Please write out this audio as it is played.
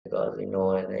because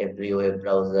in every web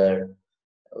browser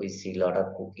we see a lot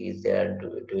of cookies. They are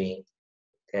doing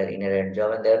their inherent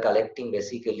job, and they are collecting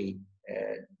basically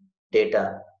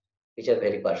data which are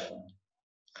very personal.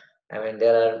 I mean,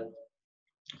 there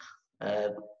are uh,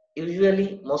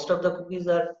 usually most of the cookies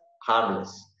are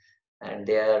harmless, and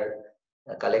they are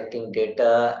collecting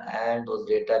data, and those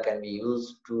data can be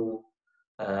used to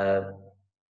uh,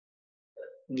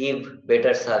 give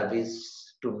better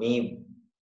service to me.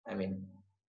 I mean,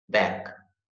 back.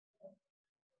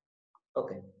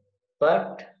 Okay,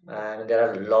 but there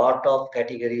are a lot of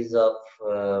categories of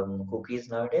cookies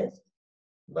nowadays,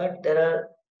 but there are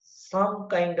some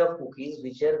kind of cookies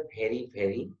which are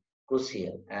very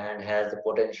crucial and has the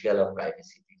potential of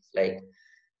privacy things like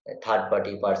third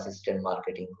party persistent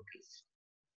marketing cookies,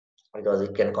 because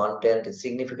it can contain a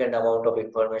significant amount of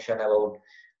information about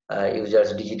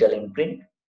users digital imprint,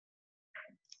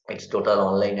 its total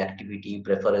online activity,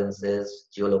 preferences,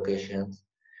 geolocations,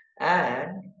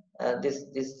 and this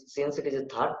since it is a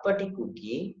third party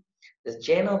cookie, the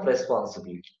chain of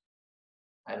responsibility,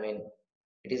 I mean,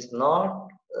 it is not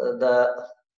the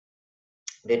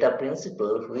data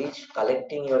principle which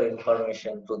collecting your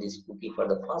information through this cookie for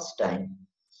the first time.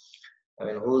 I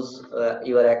mean, who's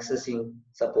you are accessing,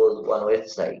 suppose one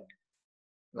website.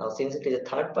 Now, since it is a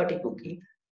third party cookie,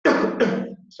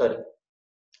 sorry,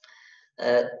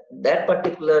 uh, that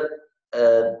particular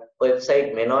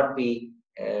website may not be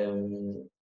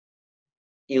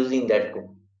using that cookie.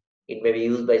 It may be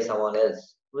used by someone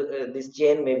else. This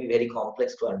chain may be very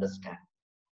complex to understand,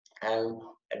 and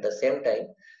at the same time,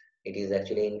 it is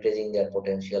actually increasing their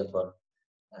potential for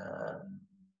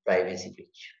privacy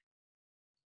breach.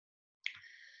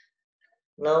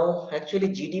 Now, actually,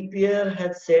 GDPR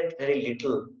has said very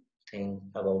little thing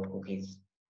about cookies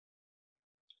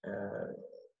uh,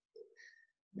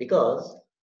 because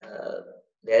uh,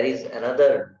 there is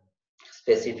another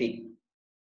specific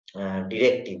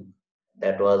directive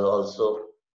that was also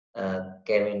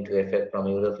came into effect from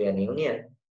European Union,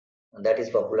 and that is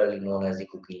popularly known as the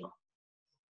cookie law,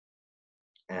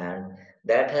 and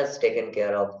that has taken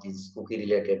care of these cookie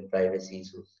related privacy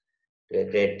issues to a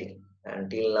great deal.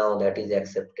 Until now, that is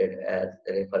accepted as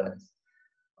the reference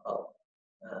of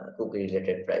cookie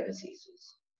related privacy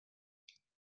issues.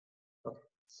 Okay.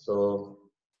 So,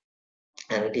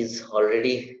 and it is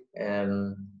already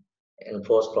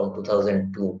enforced from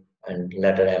 2002 and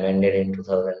later amended in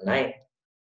 2009.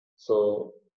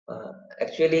 So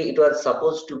actually, it was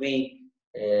supposed to be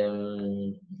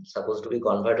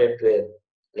converted to a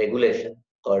regulation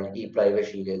called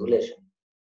ePrivacy regulation,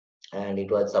 and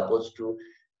it was supposed to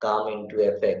come into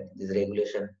effect. This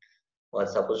regulation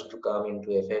was supposed to come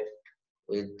into effect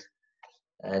with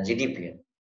GDPR,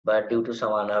 but due to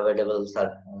some unavoidable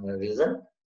reason,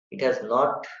 it has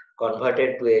not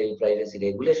converted to a privacy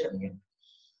regulation yet.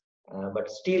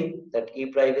 But still, that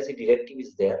e-privacy directive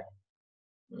is there,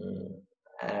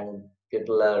 and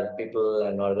people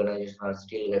and organizations are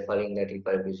still referring that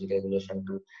e-privacy regulation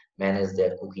to manage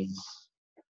their cookies.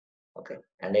 Okay,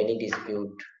 and any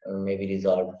dispute may be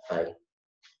resolved by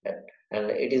that.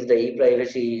 And it is the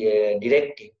e-privacy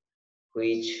directive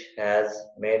which has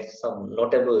made some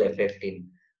notable effect in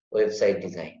website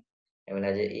design. I mean,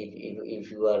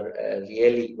 if you are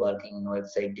really working in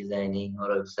website designing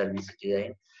or web service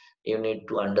design, you need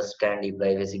to understand the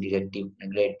privacy directive a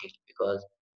great deal, because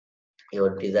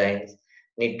your designs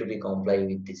need to be compliant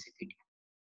with this EPD.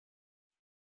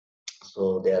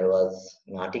 So there was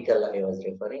an article I was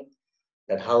referring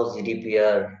that how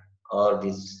GDPR or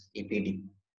this EPD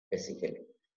basically,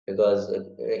 because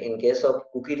in case of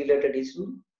cookie related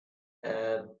issue,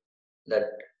 uh,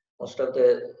 that most of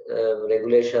the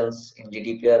regulations in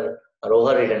GDPR are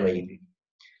overridden by EPD.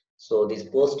 So this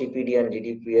post EPD and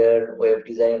GDPR web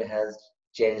design has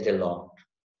changed a lot.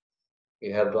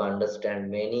 You have to understand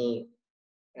many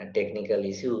technical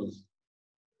issues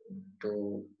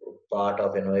to part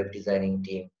of a web designing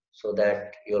team, so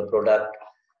that your product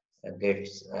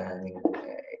gets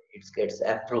it gets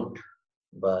approved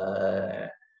by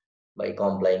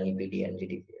complying EPD and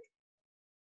GDPR.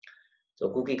 So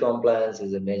cookie compliance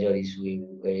is a major issue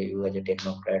where you as a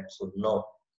technocrat should know.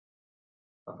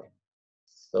 Okay.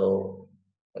 So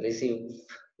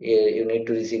you need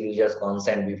to receive users'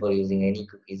 consent before using any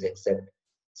cookies except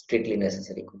strictly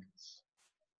necessary cookies.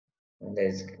 And there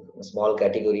is a small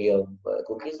category of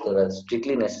cookies that are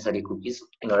strictly necessary cookies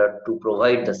in order to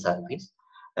provide the service,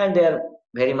 and they are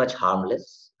very much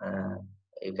harmless.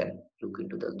 You can look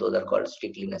into those are called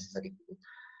strictly necessary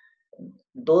cookies.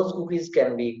 Those cookies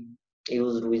can be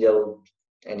used without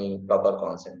any proper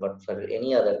consent, but for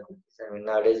any other cookies, I mean,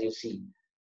 nowadays you see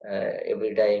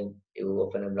every time you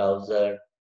open a browser,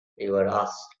 you were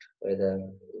asked whether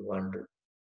you want to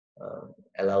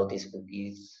allow these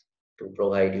cookies to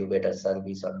provide you better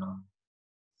service or not.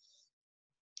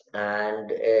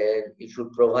 And it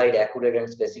should provide accurate and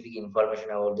specific information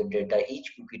about the data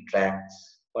each cookie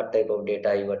tracks, what type of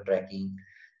data you are tracking,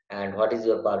 and what is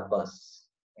your purpose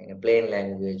in a plain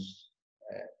language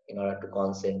in order to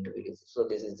consent to it. So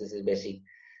this is basic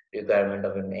requirement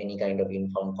of any kind of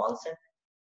informed consent.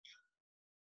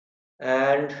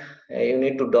 And you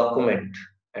need to document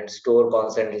and store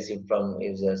consent received from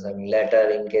users. I mean, later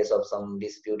in case of some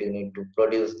dispute, you need to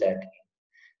produce that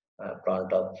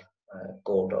front of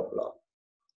court of law.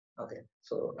 Okay,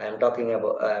 so I am talking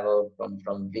about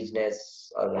from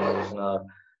business organization or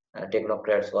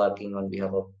technocrats working on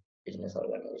behalf of business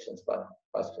organizations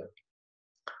perspective.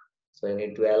 So you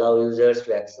need to allow users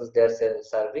to access their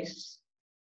service,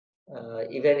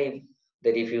 even if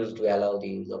they refuse to allow the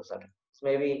use of certain.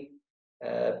 Maybe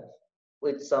uh,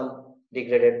 with some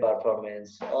degraded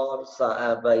performance or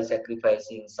by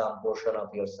sacrificing some portion of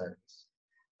your service.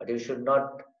 But you should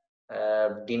not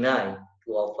deny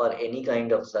to offer any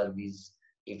kind of service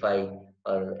if I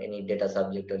or any data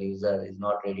subject or user is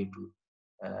not ready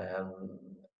to um,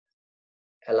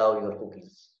 allow your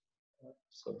cookies.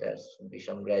 So there should be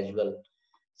some gradual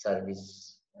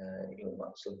service you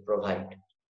should provide,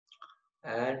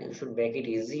 and you should make it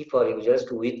easy for users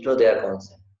to withdraw their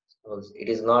consent. So it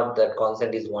is not that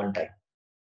consent is one time.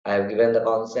 I have given the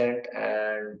consent,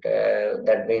 and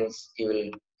that means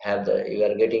you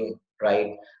are getting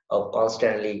right of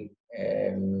constantly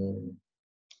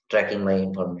tracking my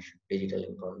information, digital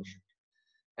information.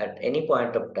 At any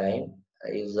point of time,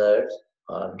 users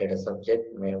or data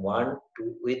subject may want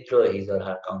to withdraw his or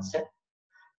her consent,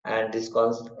 and this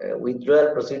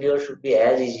withdrawal procedure should be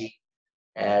as easy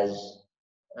as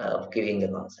giving the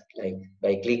consent. Like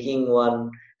by clicking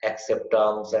one accept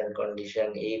terms and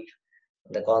condition, if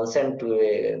the consent to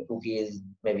a cookie is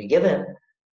may be given.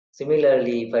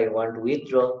 Similarly, if I want to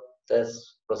withdraw,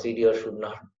 this procedure should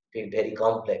not be very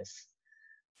complex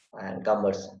and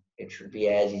cumbersome. It should be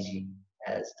as easy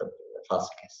as the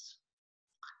first case.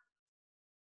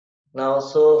 Now,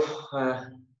 so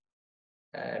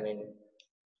I mean,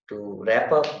 to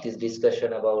wrap up this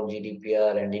discussion about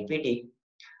GDPR and EPD,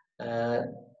 uh,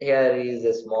 here is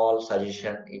a small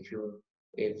suggestion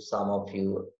if some of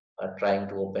you are trying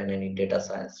to open any data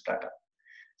science startup.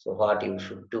 So what you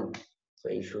should do? So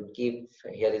you should keep,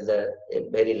 here is a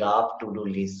very rough to-do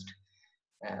list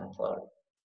uh, for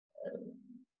um,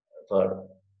 for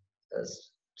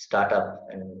startup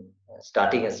and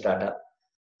starting a startup,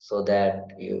 so that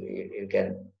you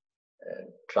can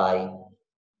try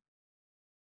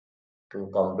to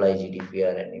comply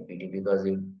GDPR and EPD, because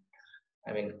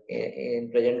I mean, in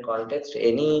present context,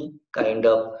 any kind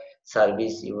of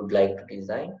service you would like to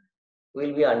design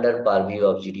will be under purview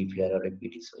of GDPR or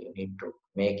EPD. So you need to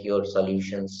make your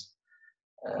solutions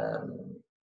um,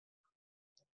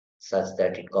 such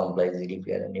that it complies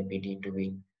GDPR and EPD to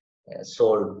be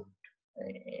sold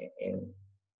in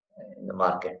the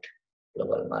market,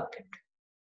 global market.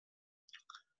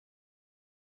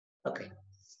 Okay,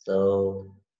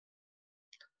 so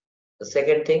the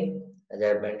second thing, as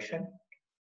I mentioned,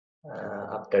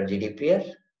 after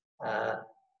GDPR, uh,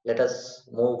 let us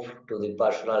move to the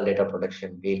Personal Data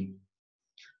Protection Bill.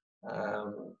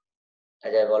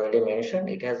 As I've already mentioned,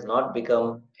 it has not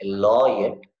become a law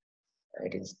yet.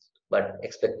 It is, but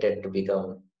expected to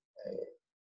become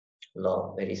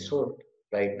law very soon.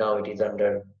 Right now, it is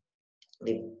under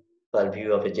the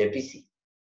purview of a JPC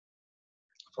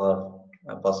for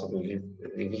a possible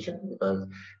revision, because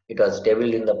it was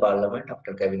tabled in the parliament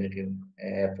after cabinet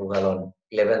approval on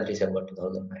 11th December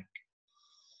 2009.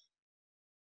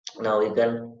 Now you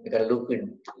can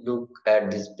look at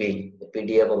this bill. The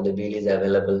PDF of the bill is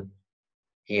available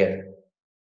here.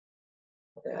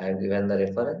 I have given the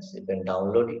reference. You can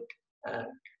download it, and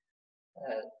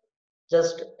uh,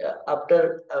 just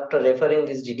after referring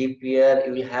this GDPR,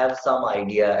 you will have some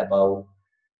idea about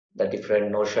the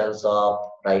different notions of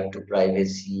right to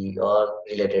privacy or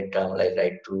related term, like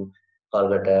right to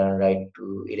forgotten, right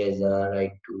to eraser,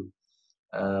 right to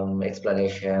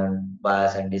explanation,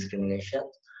 bias and discrimination,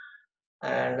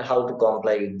 and how to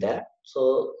comply with that.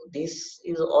 So this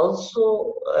is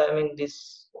also, I mean,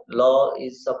 this law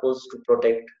is supposed to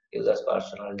protect users'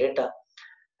 personal data,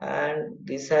 and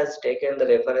this has taken the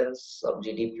reference of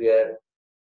GDPR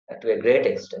to a great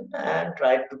extent and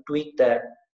tried to tweak that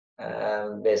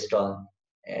based on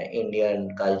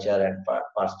Indian culture and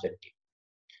perspective.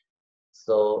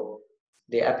 So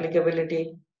the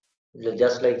applicability,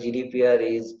 just like GDPR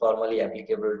is formally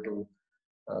applicable to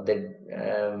the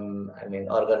I mean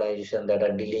organization that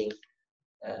are dealing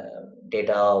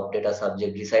data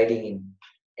subject residing in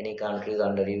any countries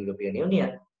under European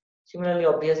Union. Similarly,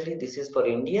 obviously, this is for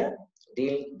India.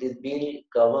 This bill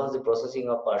covers the processing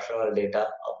of personal data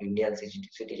of Indian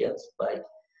citizens by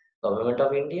Government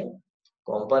of India,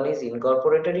 companies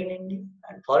incorporated in India,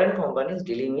 and foreign companies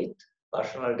dealing with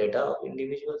personal data of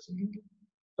individuals in India.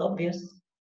 Obvious.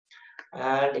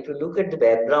 And if you look at the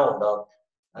background of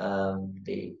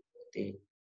the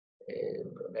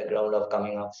background of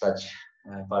coming of such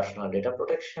personal data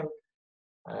protection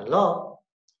law,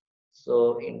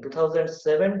 so in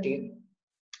 2017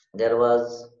 there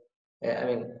was, I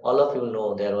mean, all of you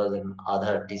know there was an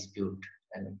Aadhaar dispute,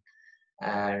 and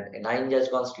a nine-judge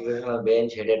constitutional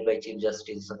bench headed by Chief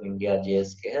Justice of India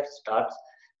JSK starts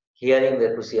hearing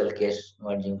the crucial case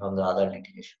emerging from the other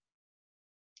litigation,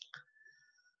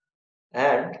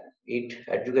 and it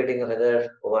advocating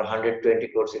whether over 120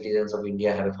 crore citizens of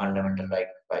India have a fundamental right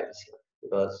to privacy,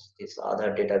 because this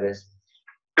Aadhaar database,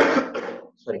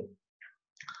 sorry,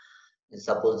 is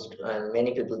supposed, and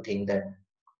many people think that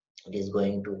it is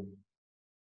going to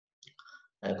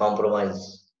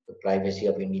compromise the privacy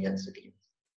of Indian citizens.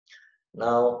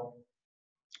 Now,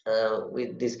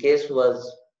 with this case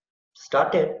was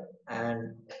started,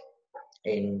 and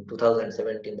in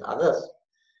 2017 August,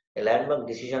 a landmark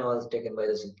decision was taken by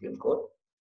the Supreme Court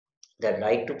that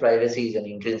right to privacy is an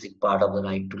intrinsic part of the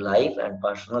right to life and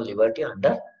personal liberty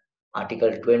under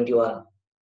Article 21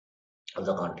 of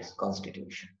the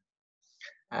Constitution.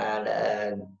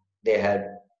 And they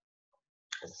had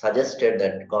suggested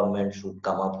that government should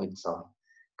come up with some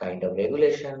kind of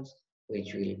regulations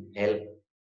which will help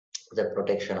the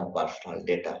protection of personal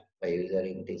data by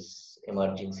using this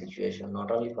emerging situation, not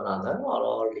only for Aadhaar or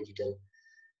all digital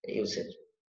usage.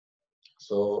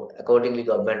 So accordingly,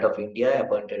 Government of India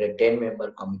appointed a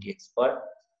 10-member committee expert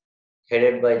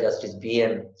headed by Justice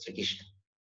B.N. Srikrishna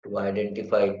to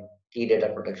identify key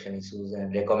data protection issues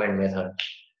and recommend methods.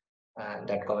 And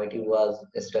that committee was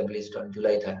established on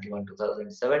July 31,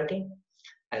 2017,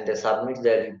 and they submit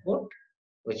their report,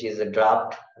 which is a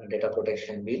draft data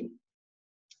protection bill,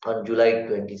 on July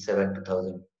 27,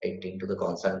 2018 to the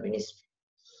concerned ministry.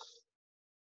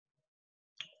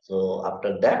 So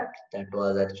after that, that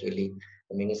was actually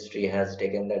the ministry has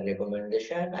taken that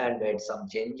recommendation and made some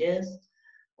changes,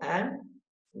 and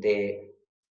they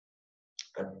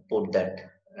put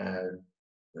that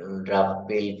draft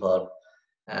bill for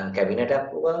cabinet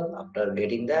approval. After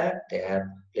getting that, they have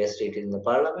placed it in the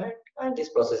parliament, and this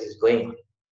process is going on.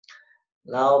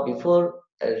 Now, before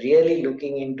really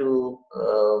looking into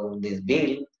this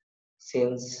bill,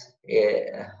 since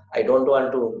I don't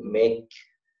want to make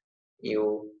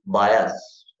you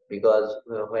biased, because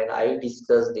when I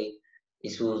discuss the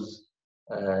issues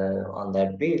on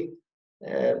that bill,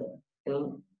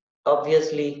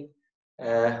 obviously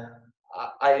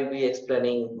I will be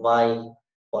explaining my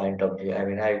point of view. I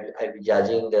mean, I'll be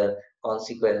judging the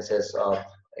consequences of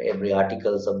every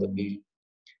articles of the bill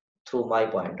through my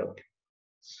point of view.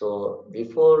 So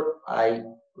before I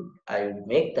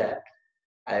make that,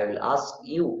 I will ask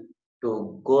you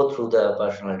to go through the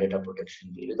personal data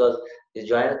protection bill, because the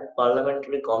joint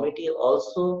parliamentary committee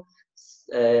also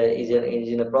is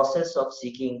in a process of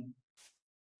seeking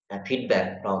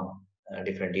feedback from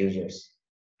different users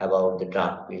about the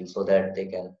draft bill, so that they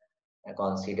can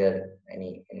consider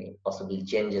any possible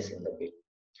changes in the bill.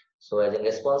 So as a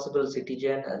responsible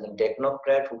citizen, as a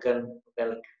technocrat who can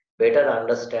better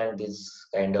understand this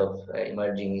kind of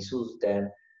emerging issues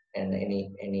than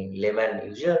any layman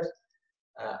users,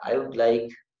 I would like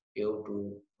you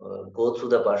to go through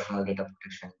the personal data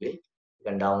protection bill. You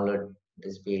can download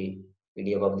this bill,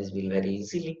 PDF of this bill very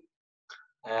easily,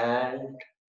 and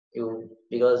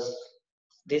because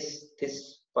this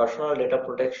personal data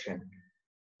protection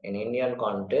in Indian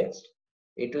context,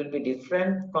 it will be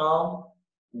different from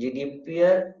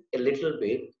GDPR a little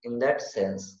bit, in that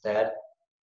sense that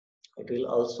it will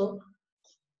also,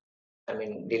 I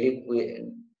mean,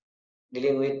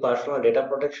 dealing with personal data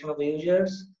protection of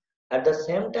users. At the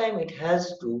same time, it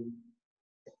has to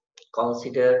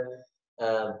consider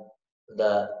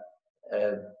the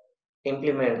uh,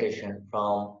 implementation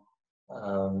from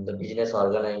the business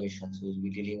organizations who will be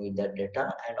dealing with that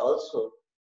data, and also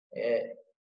uh,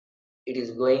 it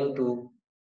is going to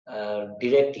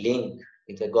direct link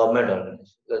with the government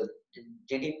organization, because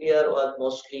GDPR was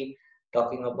mostly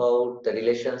talking about the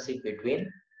relationship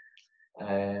between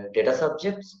data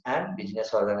subjects and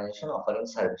business organization offering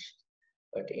services.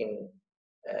 But in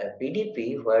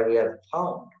PDP, where we have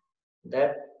found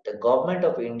that the government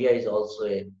of India is also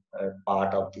a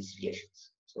part of these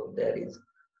relations. So there is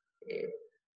a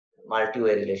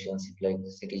multi-way relationship, like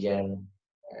the citizen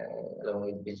along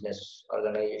with business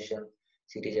organization,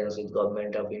 citizens with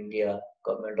government of India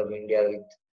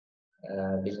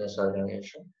with business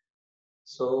organization.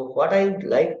 So what I would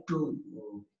like to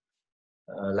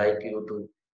like you to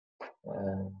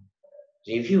uh,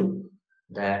 review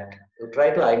that you try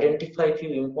to identify a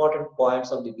few important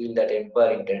points of the bill that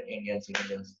empower Indian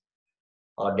citizens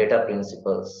or data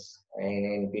principles.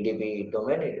 In PDP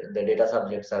domain, the data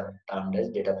subjects are termed as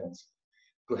data principles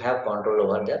to have control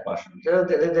over their personal.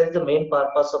 There is the main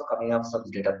purpose of coming up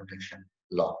with data protection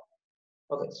law.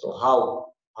 Okay, so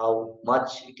how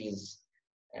much it is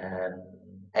um,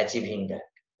 achieving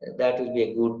that? That will be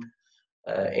a good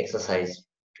exercise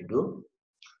to do.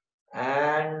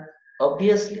 And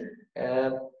obviously,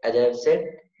 as I have said,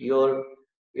 your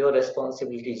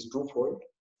responsibility is twofold.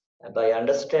 By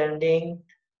understanding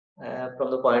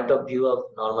from the point of view of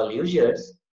normal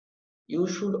users, you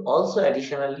should also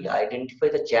additionally identify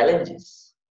the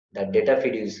challenges that data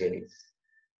fiduciaries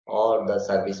or the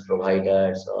service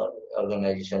providers or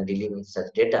organization dealing with such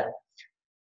data,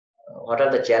 what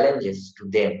are the challenges to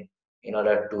them in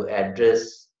order to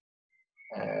address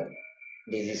uh,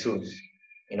 these issues,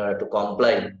 in order to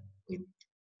comply with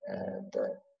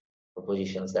the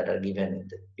propositions that are given in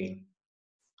the bill.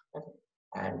 Okay.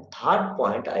 And third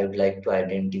point, I would like to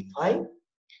identify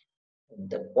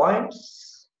the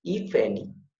points, if any,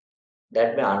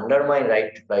 that may undermine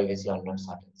right to privacy under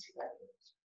certain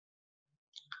scenarios.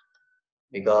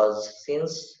 Because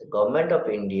since government of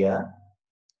India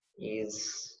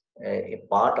is a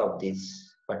part of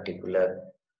this particular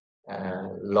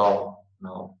law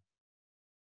now,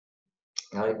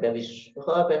 it may be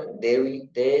happen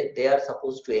they are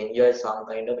supposed to enjoy some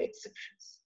kind of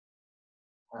exceptions,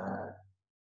 uh,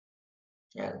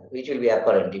 yeah, which will be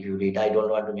apparent if you read. I don't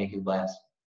want to make you biased.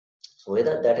 So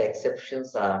whether that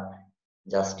exceptions are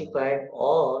justified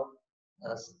or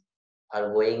uh,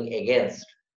 are going against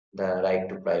the right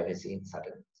to privacy in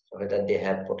certain, so whether they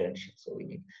have potential. So we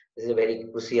need, this is a very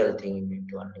crucial thing you need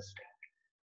to understand.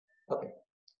 Okay.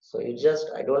 So you just,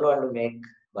 I don't want to make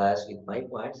bias with my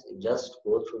points. You just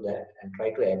go through that and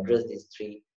try to address these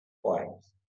 3 points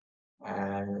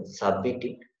and submit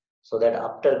it so that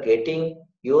after getting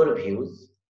your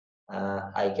views,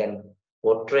 I can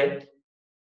portray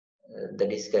the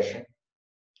discussion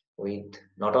with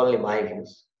not only my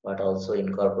views but also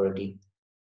incorporating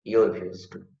your views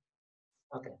too.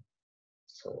 Okay.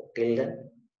 So till then,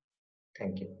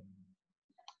 thank you.